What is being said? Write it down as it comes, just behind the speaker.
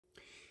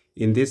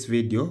In this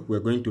video,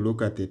 we're going to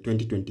look at the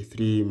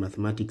 2023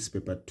 Mathematics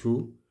Paper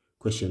 2,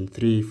 question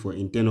 3 for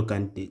internal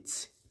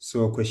candidates.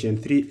 So question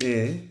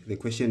 3a, the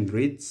question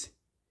reads,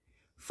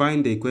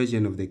 find the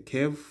equation of the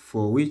curve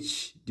for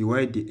which dy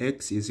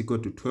dx is equal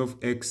to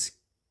 12x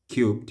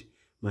cubed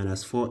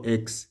minus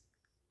 4x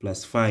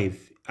plus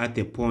 5 at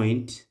the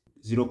point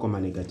 0,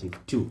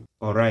 -2.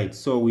 All right,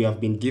 so we have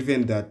been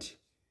given that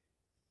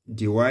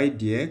dy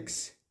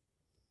dx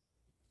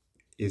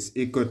is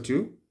equal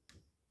to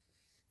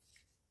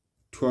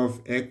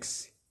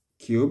 12x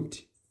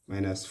cubed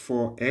minus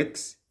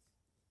 4x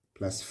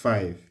plus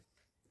 5,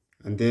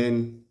 and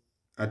then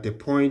at the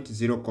point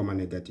 0,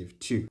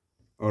 -2.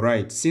 All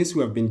right, since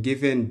we have been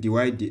given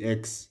dy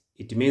dx,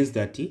 it means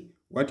that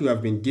what we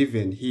have been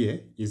given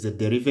here is the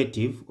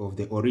derivative of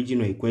the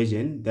original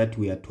equation that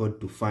we are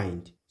told to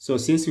find. So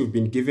since we've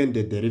been given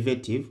the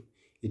derivative,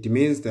 it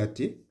means that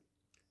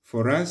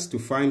for us to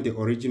find the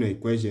original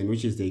equation,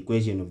 which is the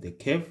equation of the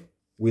curve,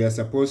 we are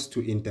supposed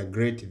to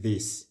integrate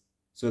this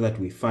so that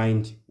we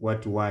find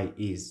what y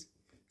is.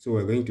 So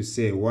we're going to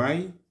say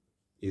y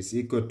is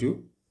equal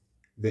to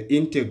the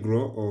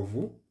integral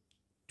of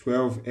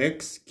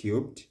 12x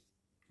cubed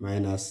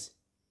minus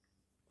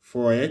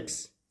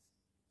 4x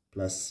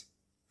plus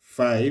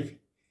 5.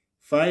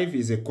 5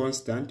 is a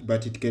constant,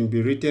 but it can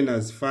be written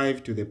as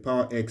 5 to the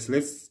power x.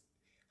 Let's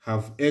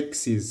have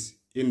x's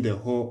in the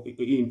whole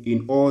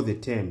in all the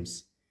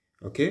terms.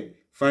 Okay,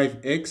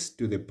 5x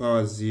to the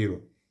power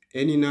 0.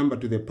 Any number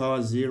to the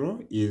power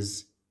 0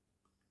 is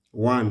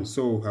 1.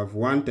 So we have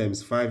 1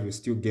 times 5, we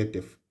still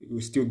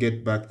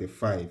get back the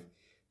 5.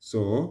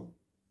 So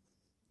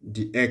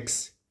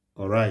dx.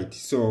 All right,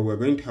 so we're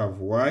going to have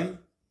y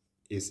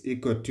is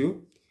equal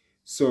to,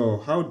 so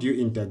how do you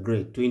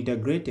integrate? To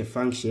integrate a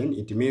function,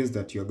 it means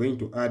that you're going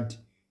to add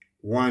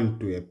 1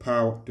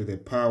 to the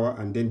power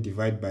and then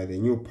divide by the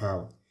new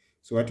power.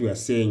 So what we are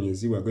saying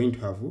is we are going to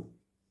have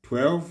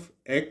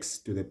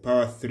 12x to the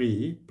power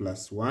 3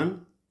 plus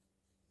 1,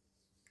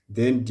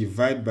 then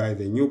divide by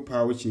the new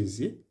power, which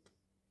is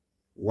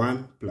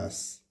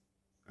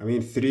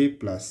 3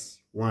 plus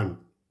 1,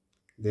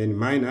 then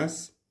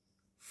minus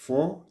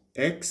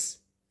 4x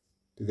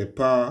to the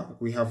power,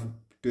 we have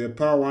to the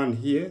power 1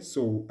 here,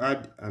 so we'll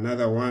add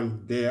another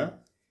 1 there,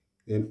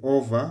 then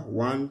over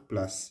 1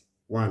 plus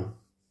 1,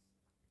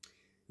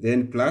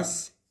 then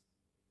plus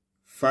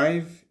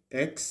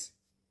 5x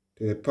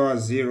to the power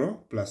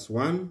 0 plus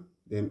 1,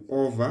 then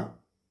over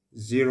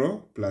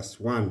 0 plus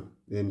 1,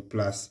 then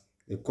plus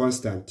the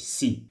constant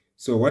c.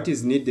 So what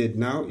is needed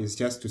now is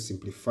just to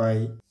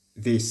simplify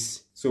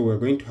this. So we're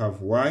going to have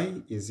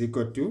y is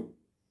equal to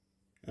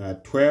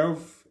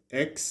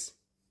 12x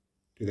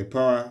to the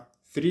power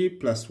 3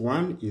 plus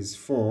 1 is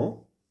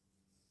 4,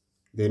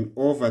 then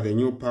over the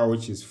new power,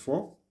 which is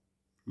 4,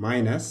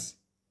 minus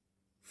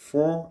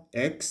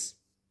 4x,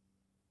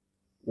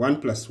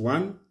 1 plus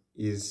 1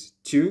 is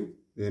 2,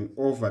 then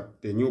over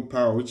the new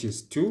power, which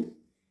is 2,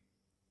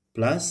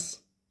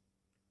 plus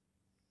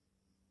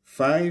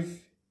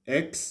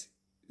 5x,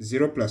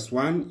 0 plus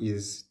 1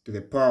 is to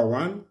the power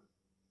 1.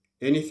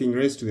 Anything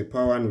raised to the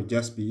power 1 will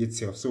just be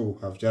itself. So we'll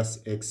have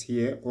just x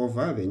here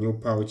over the new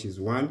power, which is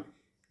 1,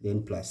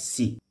 then plus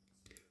c.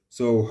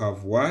 So we'll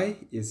have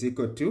y is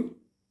equal to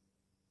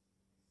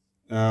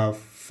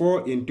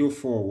 4 into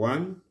 4,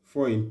 1.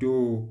 4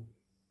 into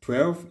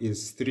 12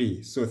 is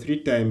 3. So 3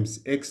 times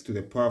x to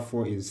the power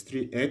 4 is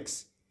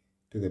 3x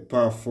to the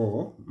power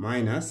 4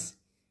 minus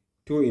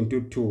 2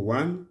 into 2,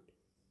 1.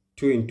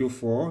 2 into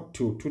 4,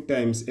 2. 2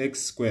 times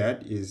x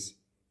squared is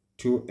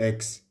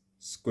 2x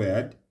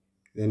squared.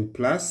 Then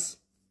plus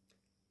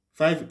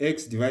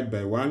 5x divided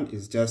by 1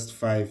 is just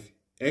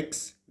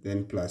 5x,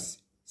 then plus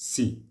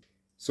c.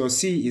 So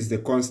c is the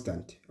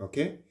constant,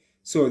 okay?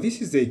 So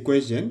this is the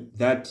equation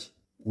that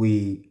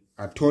we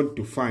are told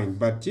to find,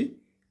 but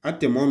at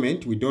the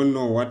moment we don't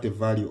know what the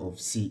value of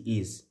c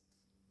is,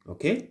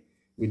 okay?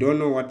 We don't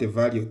know what the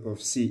value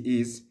of c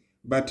is,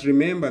 but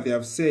remember they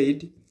have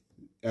said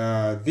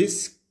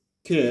this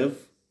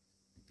curve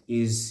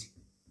is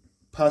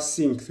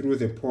passing through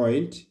the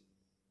point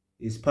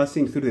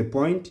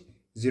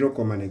 0,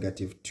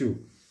 -2.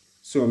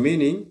 So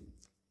meaning,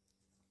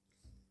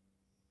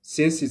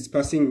 since it's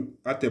passing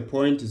at the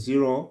point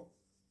 0,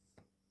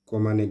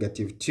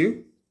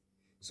 -2,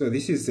 so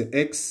this is the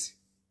x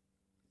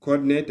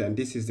coordinate and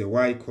this is the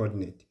y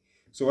coordinate.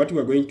 So what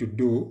we're going to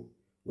do,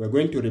 we're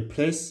going to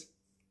replace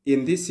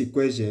in this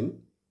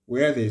equation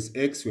where there's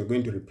x, we're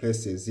going to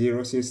replace the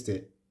 0 since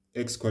the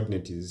x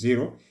coordinate is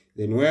 0.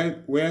 Then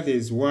where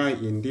there's y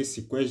in this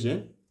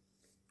equation,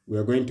 we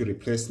are going to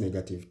replace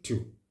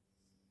 -2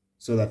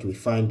 so that we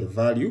find the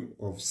value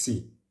of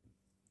c.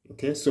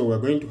 Okay, so we're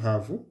going to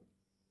have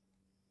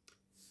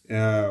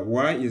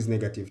y is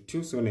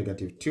 -2, so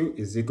 -2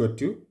 is equal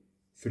to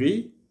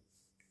 3.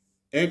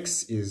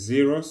 X is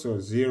 0, so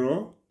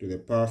 0 to the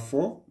power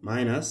 4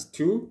 minus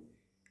 2,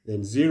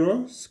 then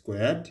 0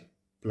 squared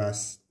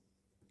plus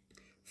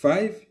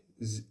 5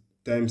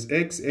 times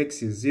x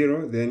is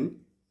 0, then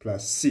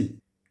plus c.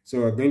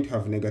 So we're going to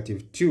have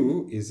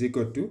 -2 is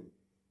equal to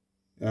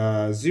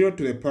 0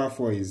 to the power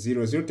 4 is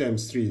 0. 0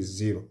 times 3 is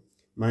 0.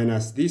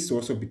 Minus this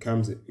also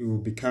will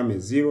become a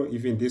 0.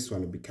 Even this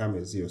one will become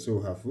a 0. So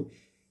we have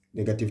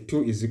negative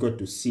 2 is equal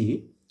to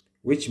C,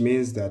 which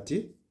means that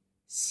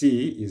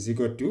C is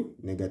equal to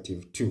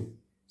negative 2.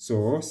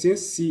 So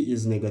since C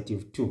is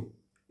negative 2,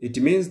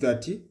 it means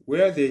that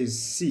where there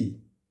is C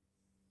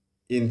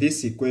in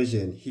this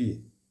equation here,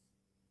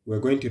 we're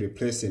going to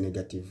replace a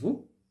negative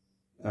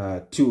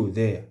 2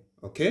 there.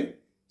 Okay?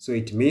 So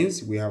it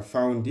means we have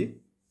found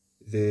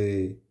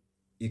the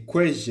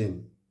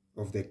equation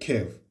of the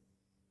curve.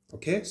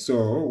 Okay?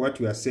 So what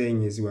we are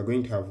saying is we are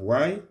going to have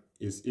y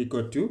is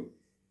equal to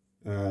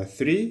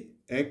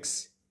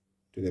 3x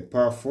to the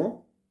power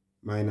 4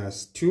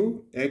 minus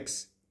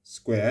 2x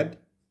squared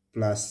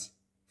plus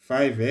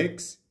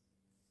 5x.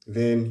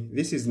 Then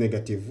this is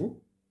negative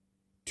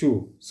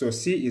 2. So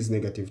C is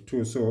negative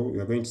 2. So we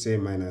are going to say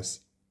minus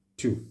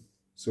 2.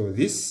 So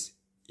this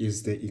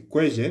is the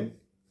equation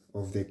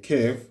of the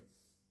curve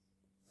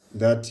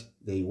that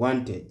they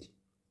wanted.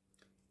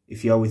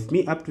 If you are with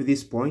me up to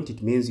this point,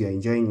 it means you are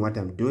enjoying what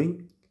I'm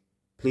doing.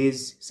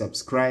 Please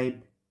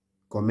subscribe,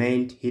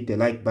 comment, hit the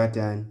like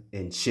button,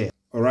 and share.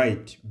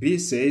 Alright, B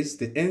says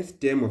the nth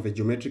term of a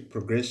geometric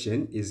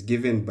progression is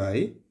given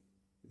by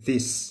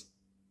this.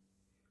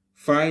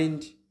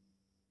 Find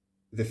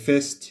the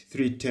first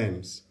 3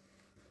 terms.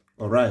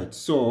 Alright,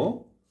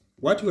 so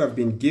what we have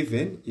been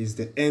given is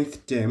the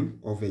nth term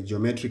of a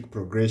geometric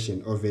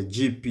progression of a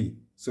GP.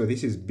 So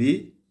this is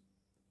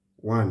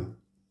B1.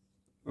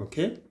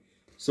 Okay,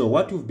 so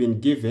what we've been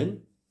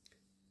given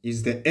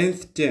is the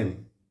nth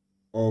term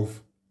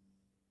of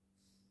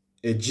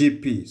a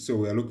GP. So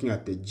we are looking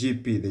at the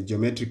GP, the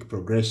geometric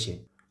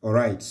progression.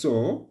 Alright,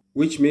 so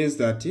which means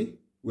that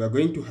we are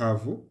going to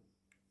have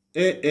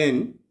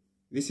AN,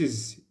 this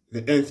is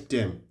the nth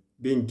term,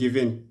 being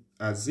given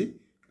as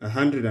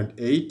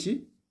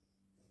 180,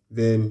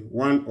 then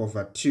 1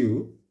 over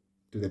 2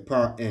 to the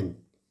power n.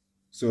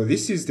 So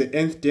this is the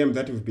nth term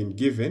that we've been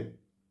given.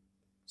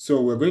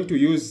 So we're going to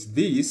use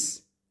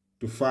this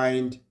to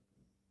find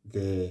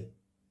the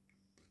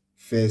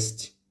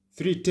first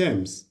 3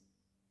 terms.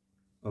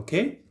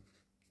 Okay?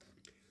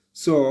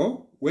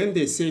 So when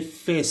they say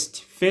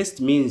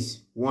first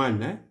means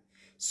 1.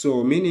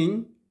 So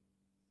meaning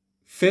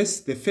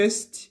the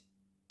first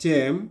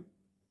term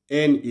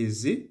n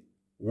is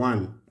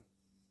 1.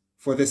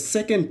 For the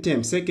second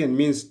term, second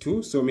means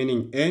 2, so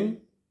meaning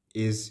n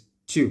is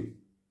 2.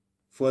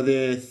 For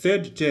the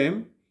third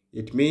term,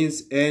 it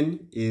means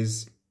n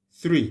is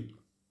 3.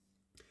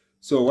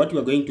 So what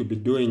we're going to be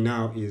doing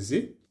now is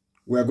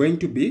we're going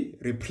to be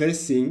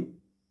replacing,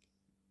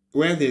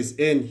 where there's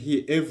n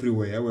here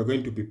everywhere, we're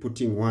going to be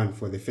putting 1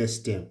 for the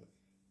first term.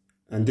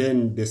 And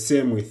then the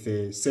same with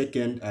the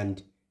second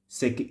and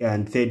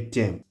third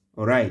term.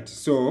 Alright,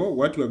 so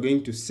what we're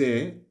going to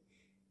say,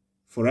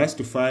 for us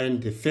to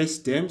find the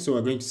first term, so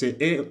we're going to say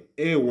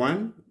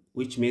A1,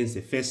 which means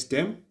the first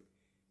term,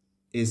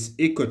 is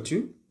equal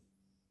to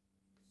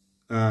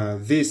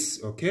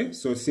this, okay?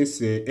 So since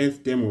the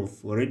nth term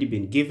have already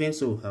been given,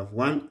 so we have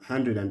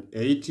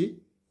 180,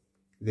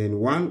 then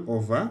 1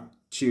 over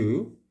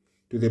 2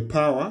 to the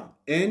power,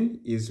 n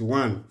is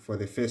 1 for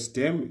the first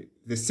term.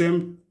 The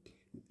same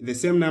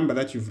number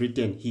that you've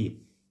written here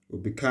will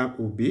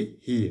be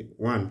here,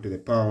 1 to the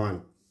power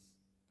 1.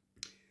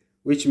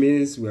 Which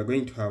means we are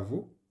going to have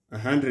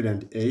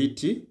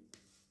 180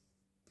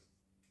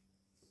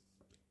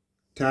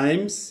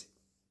 times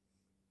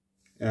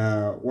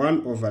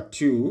 1 over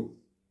 2.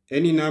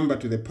 Any number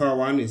to the power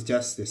 1 is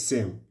just the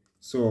same.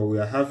 So we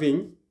are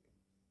having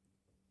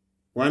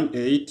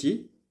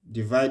 180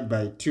 divided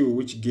by 2,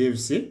 which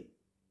gives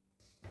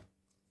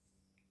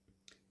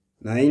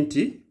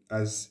 90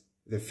 as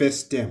the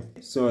first term.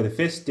 So the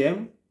first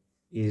term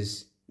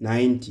is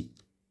 90.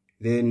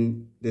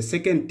 Then the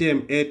second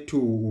term, A2,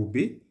 will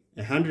be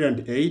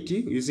 180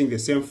 using the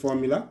same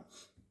formula.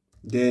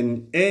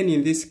 Then n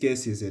in this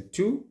case is a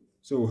 2.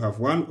 So we have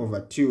 1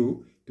 over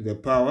 2 to the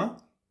power.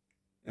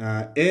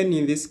 N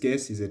in this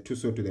case is a 2,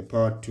 so to the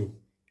power 2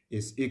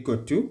 is equal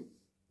to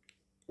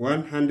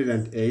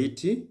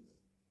 180.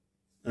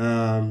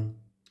 1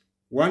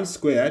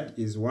 squared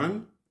is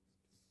 1.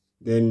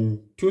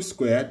 Then 2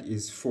 squared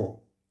is 4.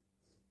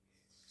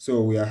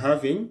 So we are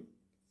having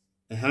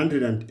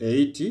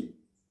 180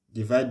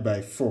 divided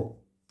by 4.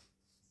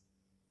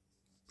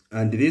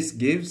 And this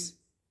gives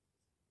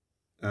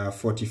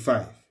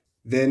 45.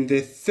 Then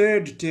the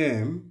third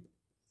term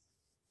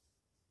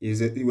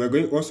is,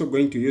 we're also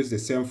going to use the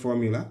same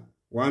formula,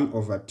 1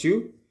 over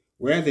 2.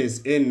 Where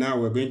there's n now,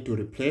 we're going to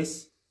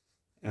replace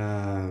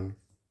a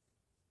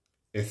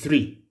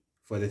 3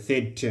 for the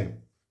third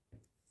term.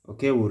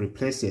 Okay, we'll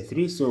replace a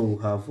 3, so we'll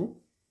have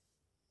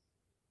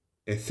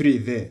a 3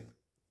 there.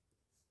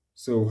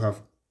 So we'll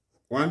have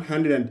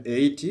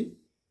 180.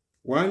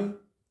 1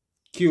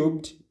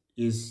 cubed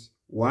is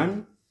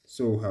 1,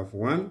 so we'll have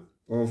 1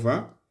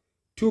 over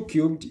 2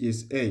 cubed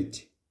is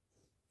 8,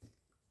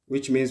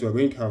 which means we're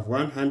going to have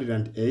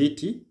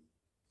 180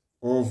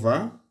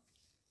 over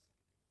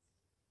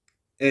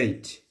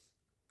 8.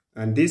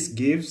 And this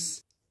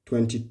gives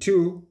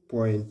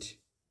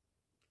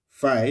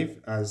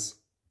 22.5 as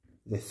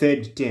the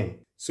third term.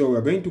 So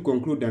we're going to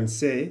conclude and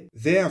say,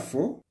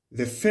 therefore,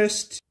 the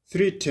first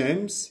three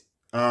terms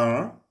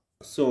are,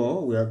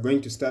 so we are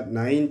going to start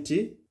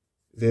 90,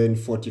 then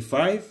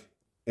 45,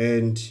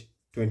 and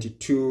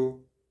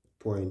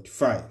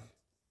 22.5.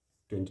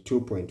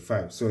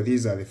 22.5. So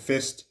these are the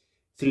first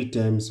three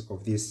terms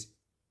of this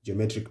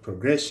geometric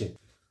progression.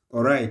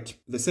 All right,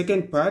 the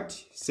second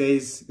part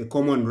says the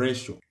common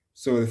ratio.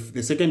 So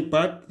the second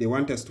part, they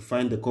want us to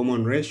find the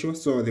common ratio.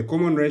 So the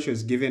common ratio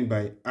is given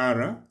by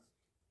R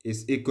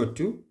is equal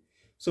to.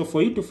 So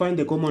for you to find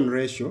the common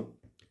ratio,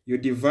 you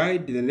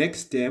divide the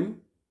next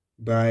term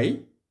by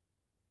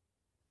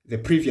the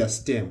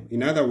previous term.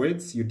 In other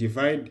words, you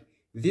divide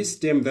this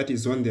term that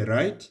is on the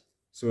right.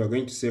 So we're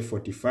going to say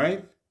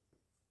 45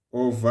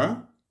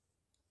 over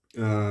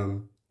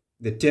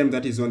the term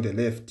that is on the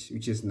left,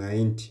 which is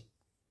 90.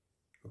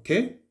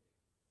 Okay,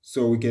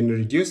 so we can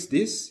reduce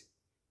this.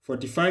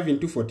 45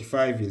 into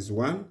 45 is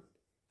 1.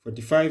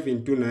 45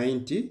 into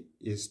 90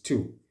 is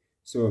 2.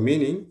 So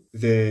meaning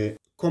the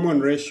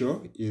common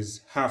ratio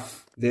is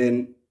half.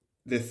 Then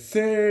the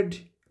third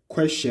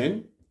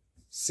question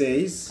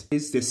says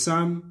is the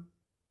sum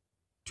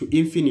to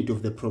infinite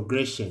of the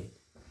progression.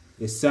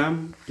 The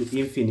sum to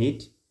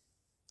infinite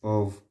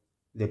of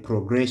the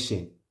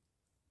progression.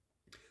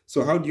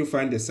 So how do you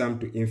find the sum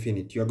to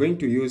infinite? You are going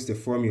to use the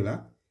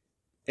formula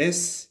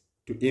S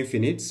to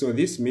infinite. So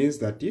this means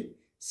that the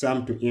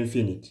sum to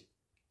infinite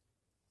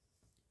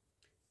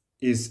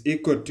is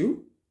equal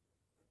to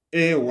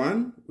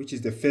A1, which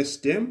is the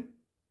first term,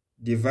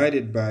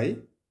 divided by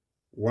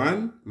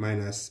 1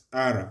 minus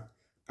R.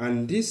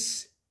 And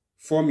this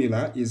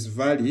formula is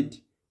valid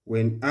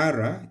when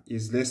R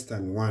is less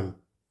than 1.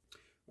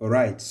 All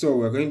right, so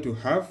we're going to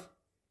have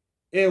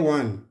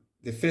A1,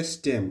 the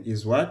first term,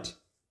 is what?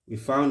 We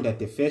found that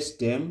the first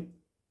term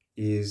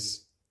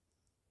is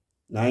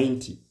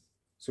 90.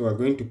 So we're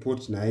going to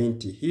put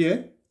 90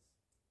 here,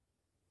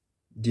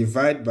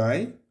 divide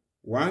by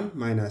 1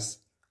 minus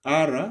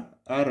R.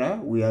 R,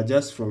 we are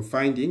just from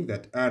finding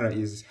that R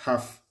is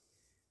half.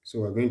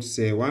 So we're going to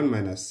say 1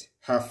 minus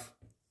half.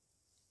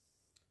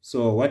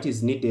 So what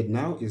is needed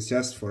now is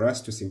just for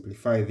us to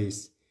simplify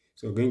this.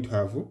 So we're going to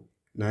have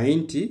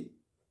 90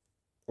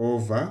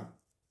 over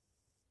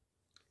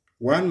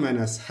 1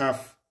 minus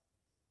half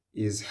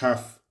is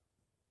half.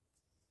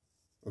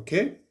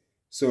 Okay?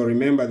 So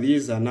remember,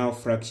 these are now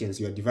fractions.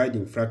 You are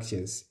dividing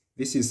fractions.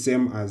 This is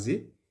same as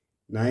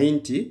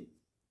 90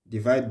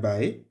 divided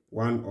by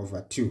 1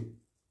 over 2.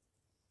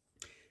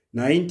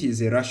 90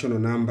 is a rational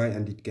number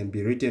and it can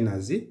be written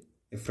as a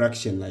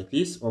fraction like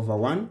this over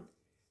 1.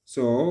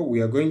 So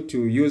we are going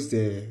to use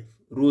the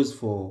rules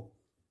for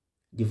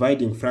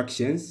dividing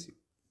fractions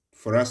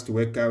for us to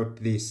work out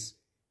this.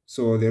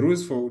 So the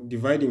rules for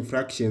dividing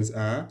fractions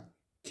are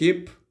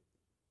keep,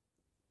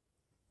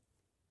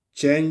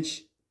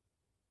 change,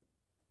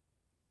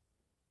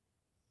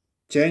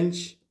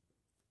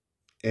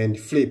 and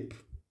flip.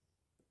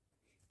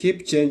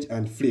 Keep, change,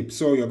 and flip.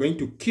 So you're going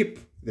to keep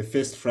the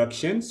first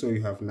fraction. So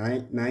you have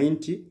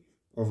 90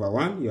 over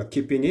 1. You are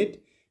keeping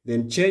it.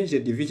 Then change the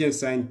division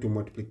sign to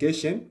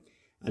multiplication.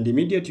 And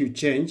immediately you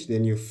change,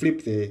 then you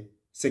flip the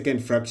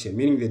second fraction,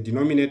 meaning the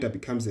denominator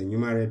becomes the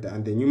numerator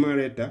and the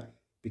numerator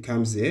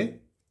becomes the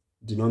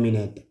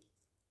denominator.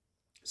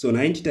 So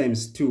 90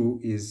 times 2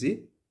 is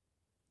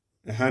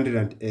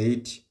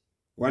 108.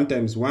 1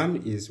 times 1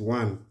 is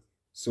 1.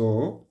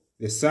 So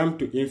the sum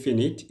to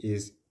infinite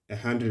is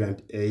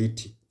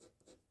 180.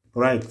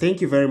 All right,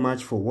 thank you very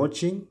much for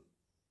watching.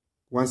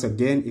 Once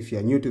again, if you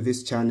are new to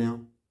this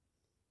channel,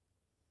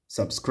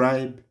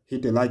 subscribe,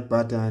 hit the like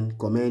button,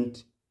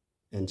 comment,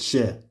 and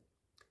share.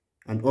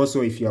 And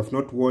also, if you have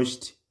not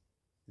watched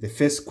the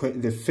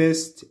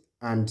first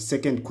and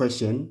second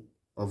question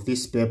of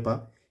this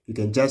paper, you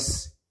can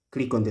just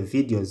click on the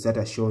videos that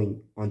are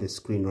showing on the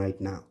screen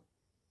right now.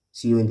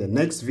 See you in the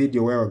next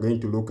video where we're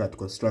going to look at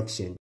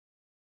construction.